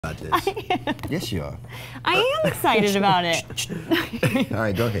about this. Yes, you are. I am excited about it. All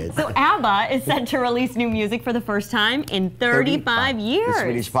right, go ahead. So ABBA is set to release new music for the first time in 35 years. The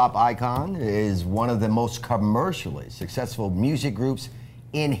Swedish pop icon is one of the most commercially successful music groups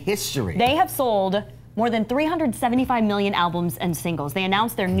in history. They have sold more than 375 million albums and singles. They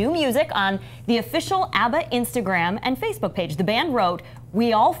announced their new music on the official ABBA Instagram and Facebook page. The band wrote,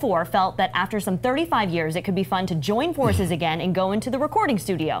 "We all four felt that after some 35 years, it could be fun to join forces again and go into the recording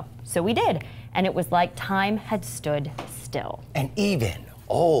studio. So we did, and it was like time had stood still." And even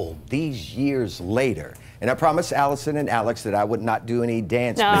all these years later, and I promised Allison and Alex that I would not do any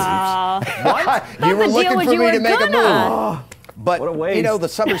dance moves. What? You were looking for me to make a move. But, what a waste. you know, the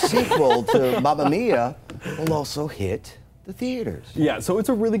summer sequel to Mamma Mia will also hit the theaters. Yeah, so it's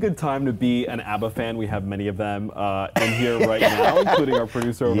a really good time to be an ABBA fan. We have many of them in here right now, including our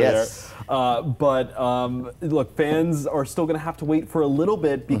producer over there. Look, fans are still going to have to wait for a little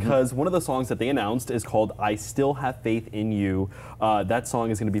bit because one of the songs that they announced is called "I Still Have Faith in You." That song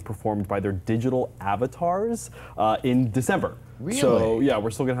is going to be performed by their digital avatars in December. Really? So yeah, we're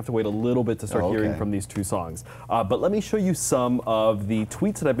still gonna have to wait a little bit to start hearing from these two songs. But let me show you some of the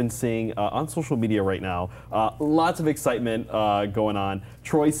tweets that I've been seeing on social media right now. Lots of excitement going on.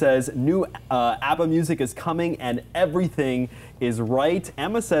 Troy says, new ABBA music is coming and everything is right.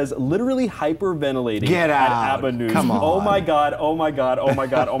 Emma says, literally hyperventilating at ABBA news. Come on. Oh my God, oh my God, oh my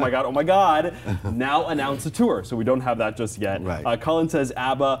God, oh my God, oh my God. Now announce a tour. So we don't have that just yet. Right. Colin says,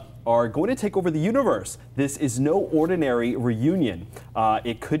 ABBA are going to take over the universe. This is no ordinary reunion.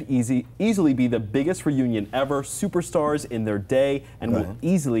 It could easily be the biggest reunion ever. Superstars in their day and will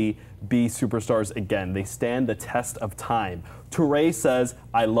easily be superstars again. They stand the test of time. Touré says,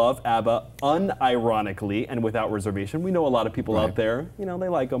 I love ABBA unironically and without reservation. We know a lot of people out there, you know, they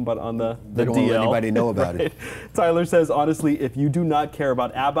like them, but on the they don't DL. let anybody know about it. Tyler says, honestly, if you do not care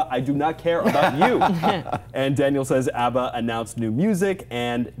about ABBA, I do not care about you. And Daniel says, ABBA announced new music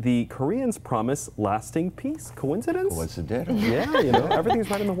and the Koreans promise lasting peace. Coincidence? Coincidental. Yeah, you know, everything's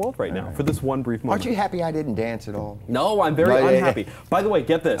right in the world right now for this one brief moment. Aren't you happy I didn't dance at all? No, I'm very unhappy. By the way,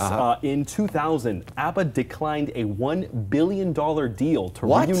 get this. In 2000, ABBA declined a $1 billion deal to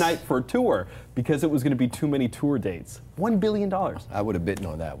reunite for a tour because it was going to be too many tour dates. $1 billion. I would have bitten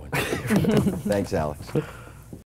on that one. Thanks, Alex.